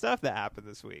fun stuff that happened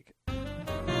this week.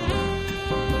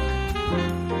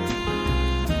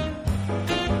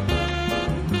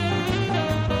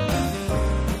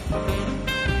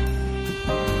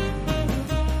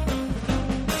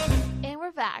 And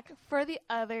we're back for the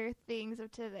other things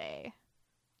of today.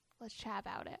 Let's chat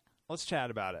about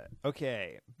it.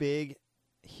 Okay, big,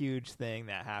 huge thing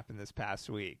that happened this past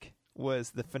week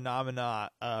was the phenomena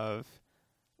of,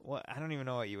 I don't even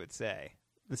know what you would say,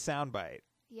 the soundbite.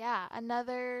 Yeah,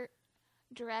 another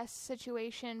dress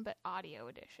situation, but audio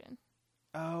edition.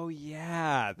 Oh,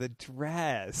 yeah, the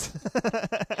dress.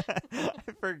 I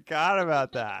forgot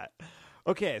about that.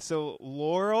 Okay, so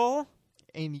Laurel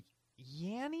and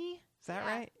Yanni, is that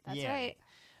right? That's Yanni.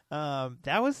 right.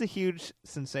 That was the huge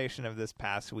sensation of this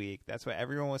past week. That's what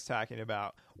everyone was talking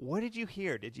about. What did you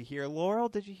hear? Did you hear Laurel?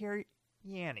 Did you hear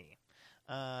Yanni?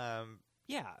 Yeah,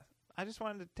 I just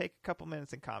wanted to take a couple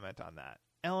minutes and comment on that.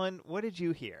 Ellen, what did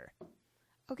you hear?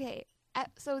 Okay,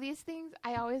 so these things,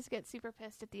 I always get super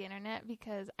pissed at the internet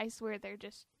because I swear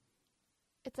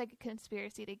it's like a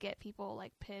conspiracy to get people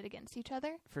like pitted against each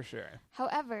other. For sure.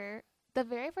 However, the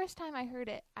very first time I heard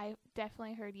it, I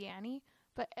definitely heard Yanni,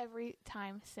 but every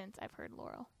time since I've heard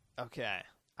Laurel. Okay.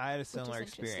 I had a similar Which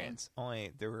is interesting. experience,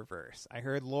 only the reverse. I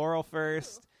heard Laurel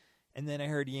first, and then I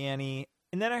heard Yanni,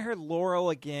 and then I heard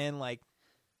Laurel again like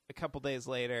a couple days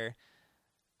later.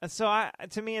 And so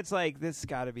to me, it's like this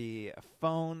got to be a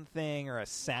phone thing or a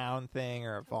sound thing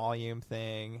or a volume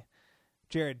thing.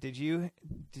 Jared, did you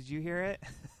hear it?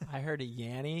 I heard a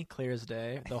Yanni clear as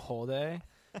day the whole day,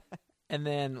 and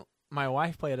then my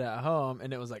wife played it at home,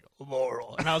 and it was like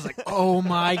Laurel, and I was like, "Oh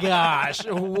my gosh,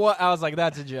 what?" I was like,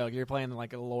 "That's a joke. You're playing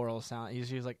like a Laurel sound."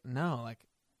 She was like, "No, like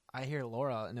I hear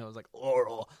Laurel," and it was like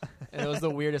Laurel, and it was the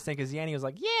weirdest thing because Yanni was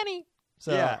like Yanni.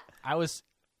 So Yeah. I was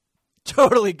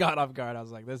totally caught off guard. I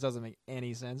was like, "This doesn't make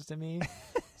any sense to me."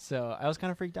 So I was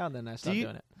kind of freaked out. Then I stopped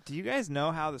doing it. Do you guys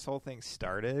know how this whole thing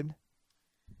started?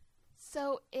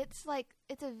 So it's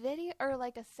a video or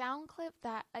like a sound clip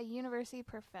that a university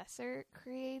professor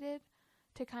created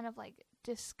to kind of like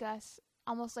discuss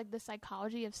almost like the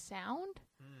psychology of sound.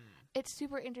 It's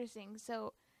super interesting.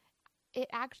 So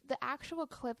the actual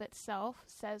clip itself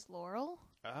says Laurel,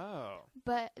 Oh.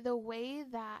 but the way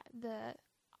that the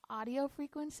audio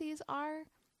frequencies are,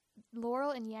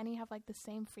 Laurel and Yanni have like the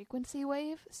same frequency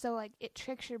wave, so like it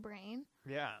tricks your brain,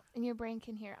 Yeah. and your brain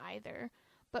can hear either.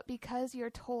 But because you're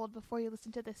told before you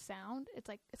listen to the sound,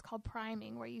 it's called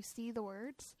priming, where you see the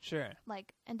words. Sure.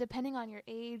 Like, and depending on your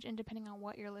age and depending on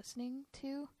what you're listening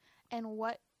to and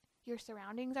what your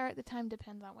surroundings are at the time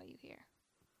depends on what you hear.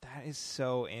 That is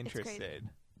so crazy. interesting.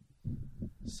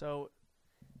 So,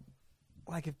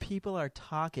 like, if people are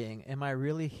talking, am I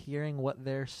really hearing what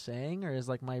they're saying, or is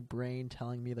like my brain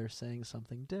telling me they're saying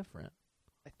something different?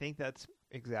 I think that's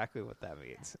exactly what that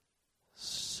means.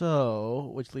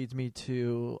 So, which leads me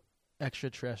to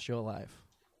extraterrestrial life.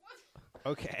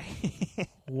 Okay.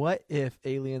 What if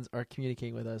aliens are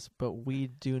communicating with us, but we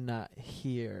do not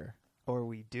hear? Or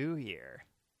we do hear.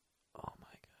 Oh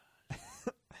my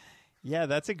god! Yeah,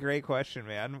 that's a great question,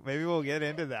 man. Maybe we'll get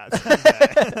into that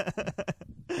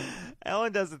someday.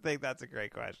 Ellen doesn't think that's a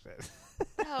great question.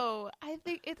 No, I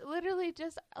think it's literally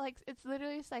just like, it's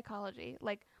literally psychology.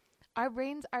 Like, our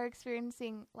brains are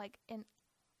experiencing like an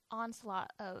onslaught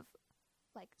of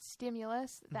like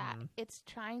stimulus that it's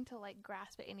trying to like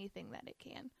grasp at anything that it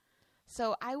can.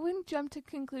 So I wouldn't jump to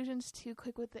conclusions too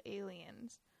quick with the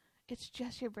aliens. It's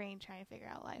just your brain trying to figure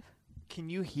out life. Can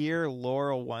you hear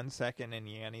Laurel 1 second and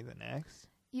Yanni the next?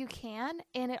 You can,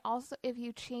 and it also, if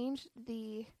you change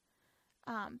the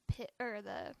pit or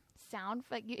the sound,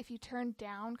 like if you turn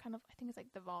down kind of, I think it's like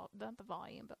not the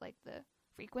volume, but like the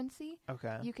frequency,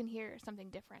 Okay. you can hear something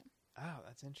different. Oh,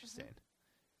 that's interesting.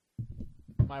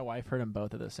 My wife heard them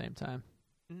both at the same time.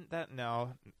 That's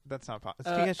not possible. It's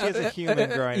because she has a human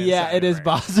growing Yeah, inside it of is her.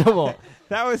 possible.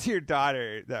 That was your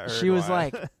daughter that heard She was one.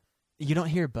 like, "You don't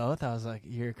hear both?" I was like,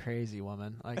 "You're a crazy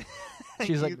woman." Like,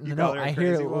 She's like, You no, called her a I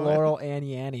hear crazy woman? Laurel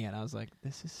Annie, and I was like,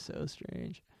 this is so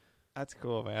strange. That's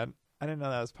cool, man. I didn't know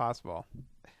that was possible.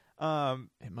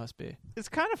 It must be. It's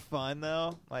kind of fun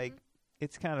though. Like,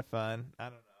 it's kind of fun. I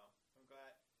don't know.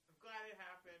 I'm glad it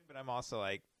happened, but I'm also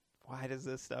like, why does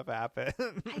this stuff happen?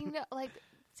 I know, like,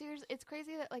 seriously, it's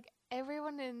crazy that, like,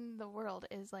 everyone in the world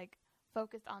is, like,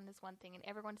 focused on this one thing and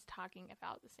everyone's talking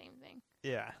about the same thing.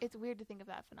 Yeah, It's weird to think of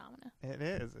that phenomena. it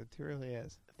is. It truly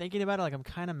is. Thinking about it, like, I'm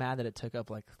kind of mad that it took up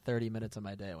like 30 minutes of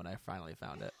my day when I finally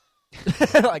found it.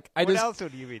 Like, What else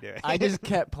would you be doing? I just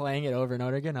kept playing it over and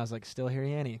over again. I was like, still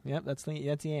hearing Annie. Yep, that's the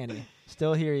Annie.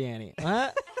 Still hearing Annie.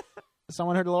 What?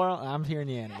 Someone heard Laurel? I'm hearing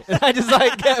Annie. I just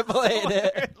like kept playing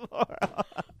it.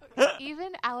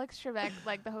 Even Alex Trebek,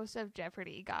 like the host of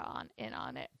Jeopardy, got in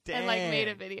on it and like made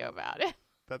a Dang. video about it.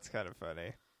 That's kind of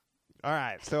funny. All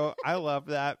right, so I love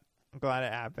that. I'm glad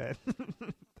it happened.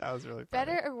 That was really funny.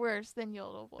 Better or worse than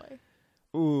Yodel Boy?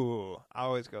 Ooh, I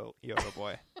always go Yodel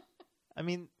Boy. I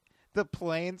mean, the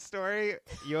plane story,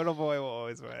 Yodel Boy will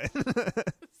always win.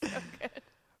 So good.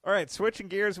 All right, switching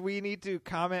gears, we need to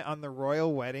comment on the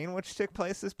royal wedding, which took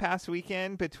place this past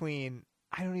weekend between,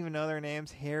 I don't even know their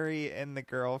names, Harry and the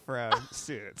girl from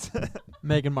Suits.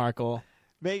 Meghan Markle.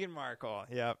 Meghan Markle.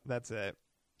 Yep, that's it.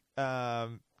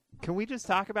 Can we just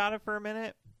talk about it for a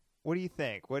minute? What do you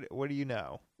think? What do you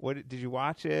know? What did you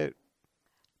watch it?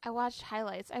 I watched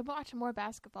highlights. I watched more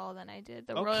basketball than I did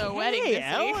the royal wedding Okay,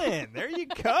 this week. Ellen, there you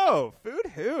go. Food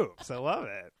hoops. I love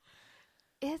it.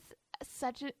 It's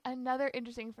such another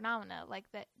interesting phenomena, like,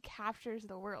 that captures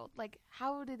the world. Like,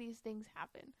 how do these things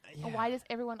happen? And why does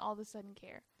everyone all of a sudden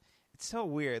care? It's so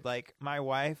weird. Like, my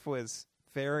wife was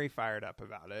very fired up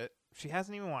about it. She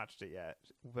hasn't even watched it yet,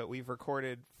 but we've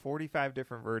recorded 45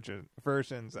 different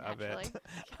versions of Naturally. it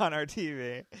on our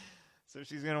TV. So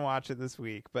she's going to watch it this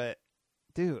week. But,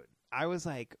 dude, I was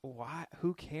like, why?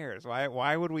 Who cares?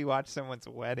 Why would we watch someone's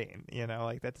wedding? You know,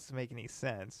 like, that doesn't make any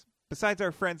sense. Besides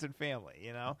our friends and family,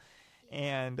 you know?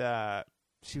 And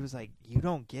she was like, you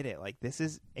don't get it. Like, this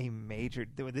is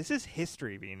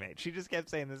history being made. She just kept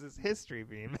saying, this is history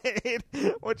being made,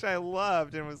 which I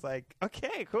loved and was like,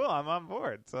 okay, cool, I'm on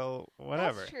board. So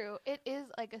whatever. That's true. It is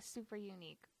like a super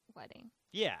unique wedding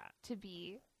Yeah. to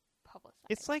be publicized.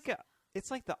 It's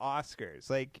like the Oscars.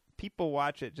 Like, people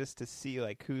watch it just to see,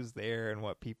 like, who's there and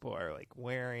what people are, like,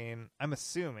 wearing. I'm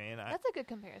assuming. That's a good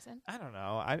comparison. I don't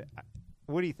know. I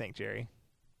what do you think, Jerry?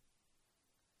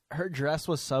 Her dress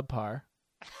was subpar.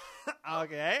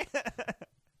 Okay.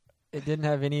 It didn't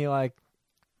have any like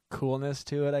coolness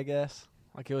to it, I guess.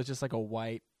 Like, it was just like a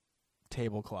white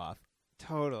tablecloth.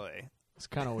 Totally. It's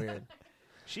kind of weird.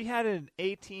 She had an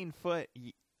 18-foot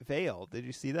veil. Did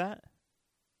you see that?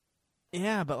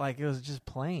 Yeah, but like, it was just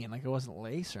plain. Like, it wasn't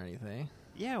lace or anything.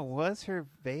 Yeah, was her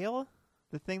veil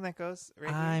the thing that goes right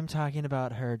here? I'm talking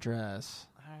about her dress.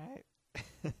 All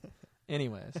right.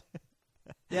 Anyways.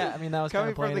 Yeah, I mean, that was kind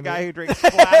Coming of plain from the to guy me. who drinks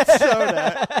flat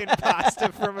soda and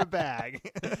pasta from a bag.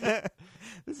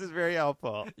 This is very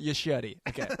helpful. You shuddy.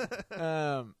 Okay.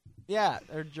 Yeah,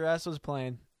 her dress was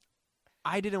plain.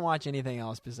 I didn't watch anything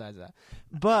else besides that.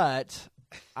 But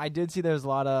I did see there was a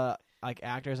lot of like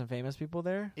actors and famous people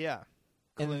there. Yeah.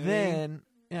 Clooney, And then,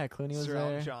 yeah, Clooney was Sir there.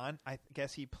 Elton John. I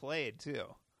guess he played too.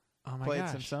 Oh my Played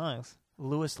gosh. some songs.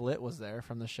 Louis Litt was there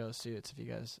from the show Suits, if you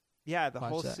guys. Yeah, the Watch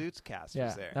whole that. Suits cast Yeah,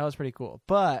 was there. that was pretty cool.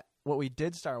 But what we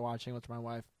did start watching, which my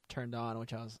wife turned on,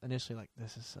 which I was initially like,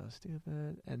 this is so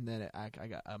stupid. And then I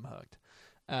got hooked.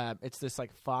 It's this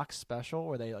like Fox special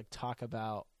where they like talk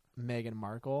about Meghan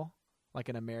Markle, like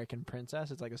an American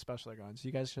princess. It's like a special they're going. So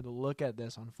you guys should look at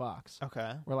this on Fox.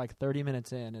 Okay. We're like 30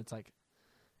 minutes in. It's like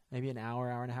maybe an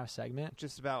hour and a half segment.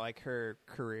 Just about like her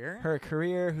career. Her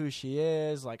career, who she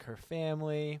is, like her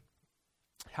family,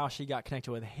 how she got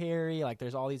connected with Harry. Like,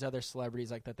 there's all these other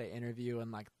celebrities like that they interview,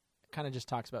 and like kind of just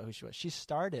talks about who she was. She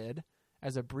started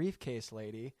as a briefcase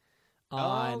lady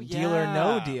on Deal or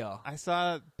No Deal. I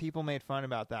saw people made fun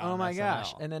about that. Oh on my SNL.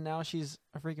 gosh! And then now she's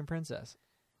a freaking princess.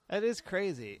 That is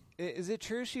crazy. Is it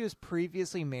true she was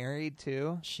previously married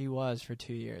too? She was for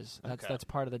 2 years. Okay. That's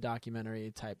part of the documentary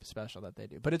type special that they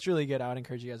do. But it's really good. I would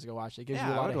encourage you guys to go watch it. It gives Yeah,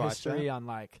 you a I lot would of watch history that. on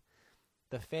like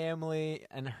the family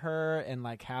and her, and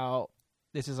like how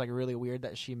this is like really weird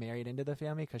that she married into the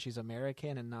family because she's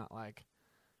American and not like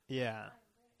Yeah.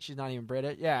 she's not even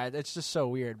British. Yeah, it's just so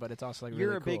weird, but it's also like You're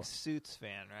really a cool. big Suits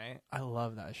fan, right? I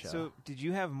love that show. So did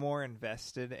you have more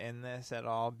invested in this at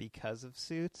all because of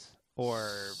Suits? Or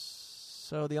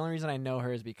So the only reason I know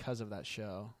her is because of that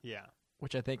show, yeah.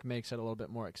 which I think makes it a little bit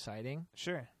more exciting.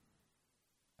 Sure.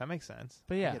 That makes sense.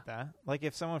 But I yeah. get that. Like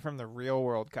if someone from the real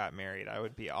world got married, I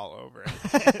would be all over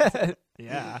it.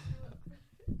 Yeah.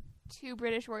 to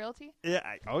British royalty. Yeah.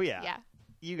 Oh yeah. Yeah.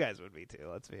 You guys would be too.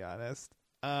 Let's be honest.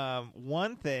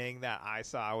 One thing that I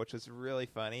saw, which was really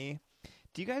funny.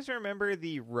 Do you guys remember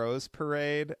the Rose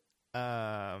Parade?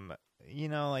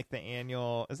 Like the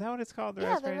annual. Is that what it's called? The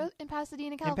Rose Parade? In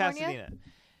Pasadena, California. In Pasadena.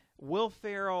 Will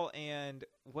Ferrell and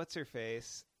what's her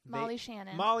face? Molly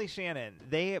Shannon. Molly Shannon.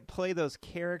 They play those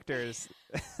characters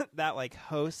that like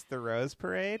host the Rose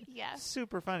Parade. Yeah.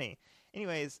 Super funny.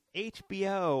 Anyways,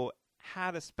 HBO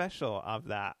had a special of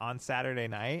that on Saturday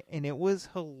night, and it was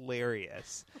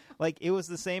hilarious. Like, it was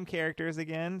the same characters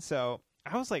again, so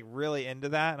I was like really into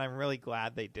that, and I'm really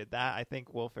glad they did that. I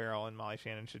think Will Ferrell and Molly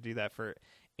Shannon should do that for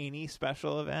any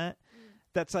special event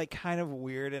that's like kind of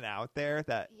weird and out there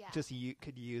that just you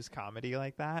could use comedy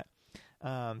like that.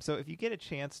 So if you get a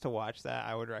chance to watch that,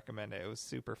 I would recommend it. It was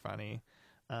super funny.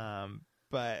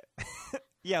 But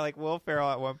yeah, like Will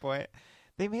Ferrell at one point,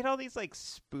 they made all these like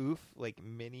spoof, like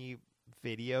mini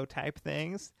video type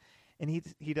things. And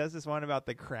he does this one about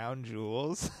the crown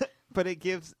jewels, but it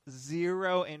gives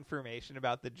zero information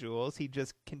about the jewels. He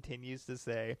just continues to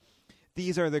say,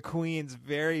 "These are the queen's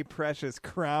very precious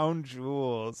crown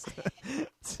jewels."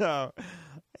 So,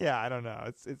 yeah, I don't know.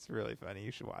 It's really funny.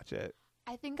 You should watch it.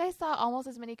 I think I saw almost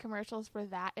as many commercials for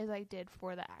that as I did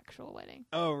for the actual wedding.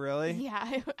 Oh, really? Yeah,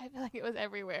 I feel like it was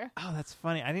everywhere. Oh, that's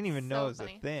funny. I didn't even know it was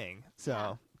funny. a thing.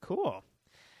 So, cool.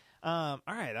 All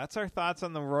right, that's our thoughts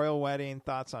on the royal wedding,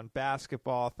 thoughts on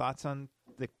basketball, thoughts on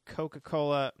the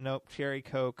Cherry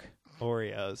Coke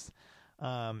Oreos.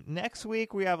 Next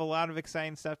week, we have a lot of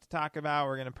exciting stuff to talk about.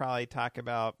 We're going to probably talk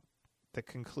about the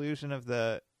conclusion of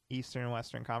the Eastern and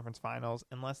Western Conference Finals,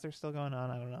 unless they're still going on.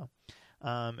 I don't know.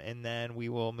 And then we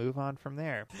will move on from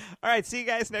there. All right, see you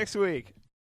guys next week.